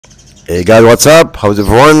Hey guys, what's up? How's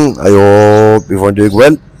everyone? I hope everyone doing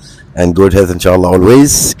well and good health inshallah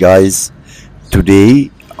always. Guys,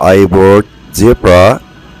 today I brought Zebra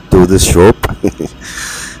to this shop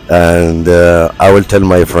and I will tell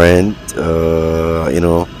my friend,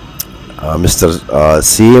 Mr.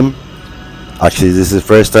 Sim. Actually, this is the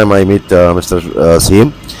first time I meet Mr.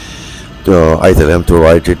 Sim. I tell him to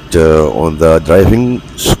write it on the driving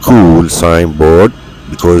school signboard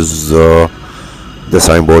because the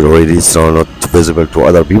signboard already is not visible to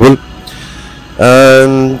other people.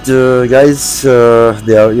 And guys,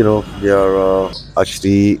 they are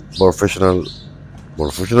actually professionals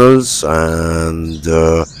and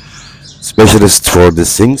specialists for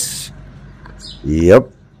these things. Yep.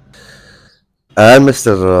 And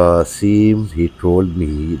Mr. Sim, he told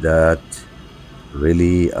me that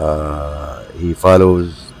really he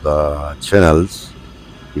follows the channels.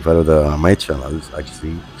 He follows my channels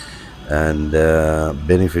actually, and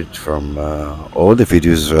benefit from all the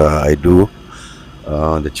videos I do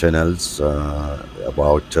on the channels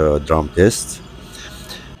about drum test.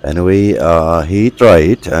 Anyway, he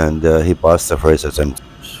tried and he passed the first attempt.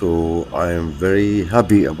 So I am very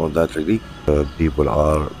happy about that. Really, people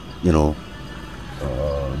are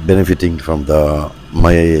benefiting from the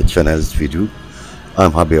my channel's video.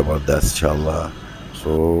 I'm happy about that, inshallah.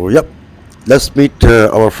 So yep, let's meet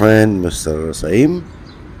our friend Mr. Saim.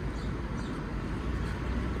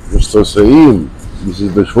 Mr. Saim, this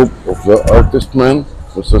is the shop of the artist man,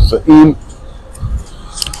 Mr. Saim.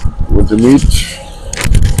 Want to meet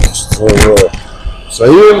Mr.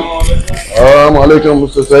 Saim. Assalamu alaikum,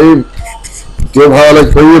 Mr. Saim. كيف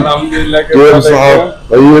حالك طيب؟ Alhamdulillah. كيف صحتك؟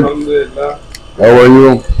 طيب. Alhamdulillah. How are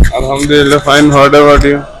you? Alhamdulillah, fine. What about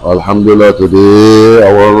you? Alhamdulillah. Today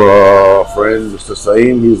our friend Mr.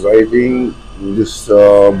 Saim is writing this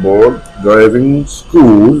board driving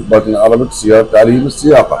school, but in Arabic Siyar Talim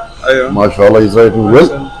Siyaqa. Ayo. MashaAllah, he's writing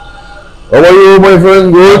well. How are you, my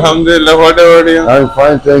friend? Good? Alhamdulillah. What about you? I'm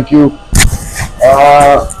fine, thank you.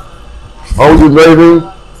 How's you driving?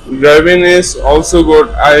 Driving is also good.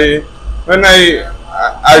 When I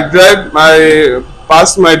drive, I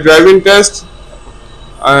passed my driving test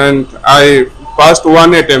and I passed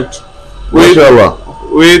one attempt. MashaAllah.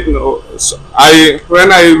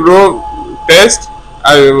 When I wrote test,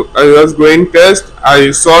 I was going test.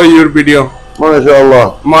 I saw your video.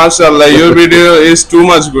 MashaAllah. MashaAllah, your video is too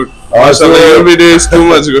much good. MashaAllah, your video is too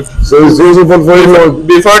much good. So it's useful for you.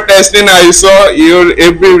 Before testing, I saw your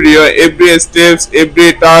every video, every steps,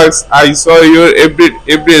 every task. I saw your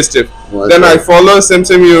every step. Then I follow same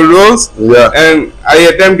your rules. Yeah. And I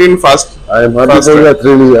attempt in fast. I am happy for that,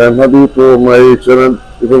 really. I am happy to my channel.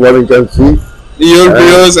 Everyone can see Your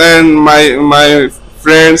videos and my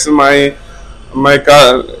friends, my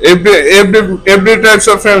car, every types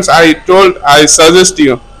of friends. I suggest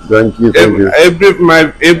you. Thank you, thank you.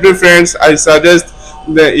 Every friends I suggest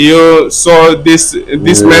that you saw this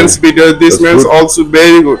man's video. This That's man's good. also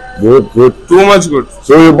very good. Good. Too much good.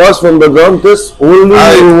 So you passed from the drum test only.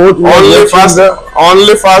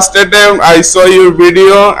 Only fast attempt. I saw your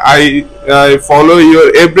video. I follow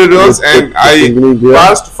your every rules and I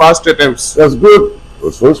passed fast attempts. That's good.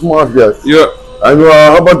 That's so smart, guys. Yeah. And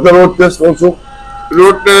how about the road test also?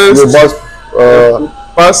 Road You test. passed.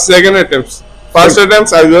 Past second attempts. First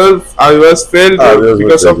attempts I was failed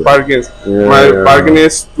because of parking. My parking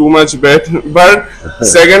is too much bad. But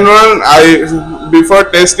second one, before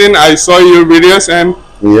testing I saw your videos and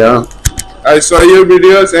I saw your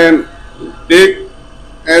videos and take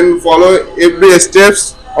and follow every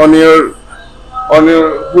steps on your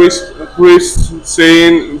who is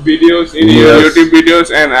saying videos in your YouTube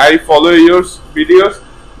videos, and I follow your videos.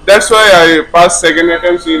 That's why I passed second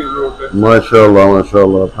attempts in road test.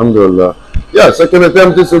 MashaAllah, Alhamdulillah. Yeah, second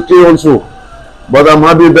attempt is okay also. But I'm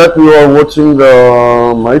happy that you are watching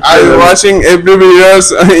my channel. I'm watching every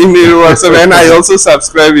videos in your WhatsApp and I also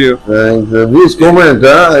subscribe you. And please comment,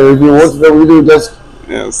 if you watch the video, just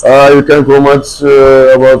you can comment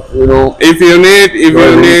about, If you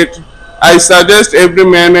need, I suggest every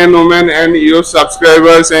man and woman and your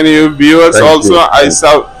subscribers and your viewers also. I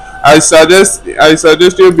suggest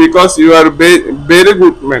you because you are very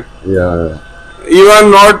good man. Yeah. You are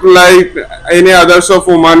not like any others of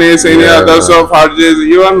Omanis, any others of Harjis.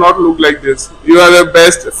 You are not look like this. You are the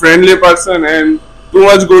best friendly person and too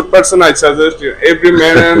much good person. I suggest you. Every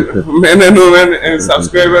man and woman and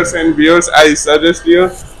subscribers and viewers, I suggest you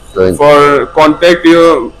for contact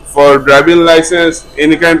you for driving license,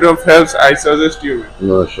 any kind of helps. I suggest you.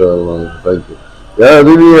 MashaAllah, thank you. Yeah,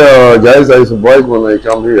 really, guys, I surprised when I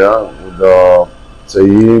come here with the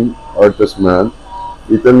Saeem artist man.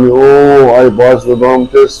 He tell me, oh, I passed the drum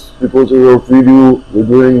test because of your video. You're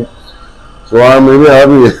doing So I'm really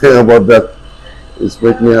happy about that. It's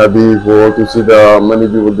make me happy for to see the many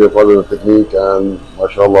people they follow the technique and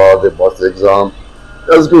mashallah they pass the exam.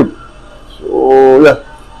 That's good. So yeah,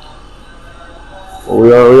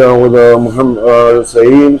 we are with Muhammad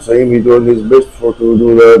Saeem. Saeem he doing his best for to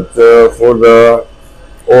do that for the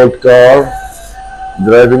old car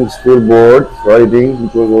driving school board riding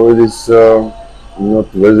because already is not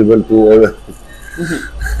visible to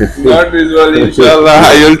Not visual, inshallah.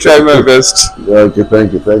 I will try my best. okay,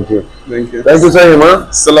 thank you. Thank you. Thank you, Saeem. Huh?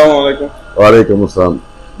 Assalamu alaikum. Walaikum assalam.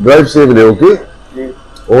 Drive safely, okay? Mm.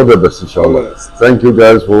 All the best, All the inshallah. best. Thank you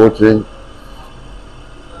guys for watching.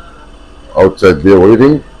 Outside there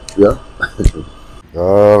waiting. Yeah.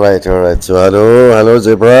 All right. So hello,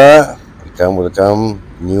 Zebra. Welcome.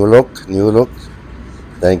 New look.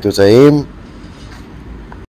 Thank you, Saeem.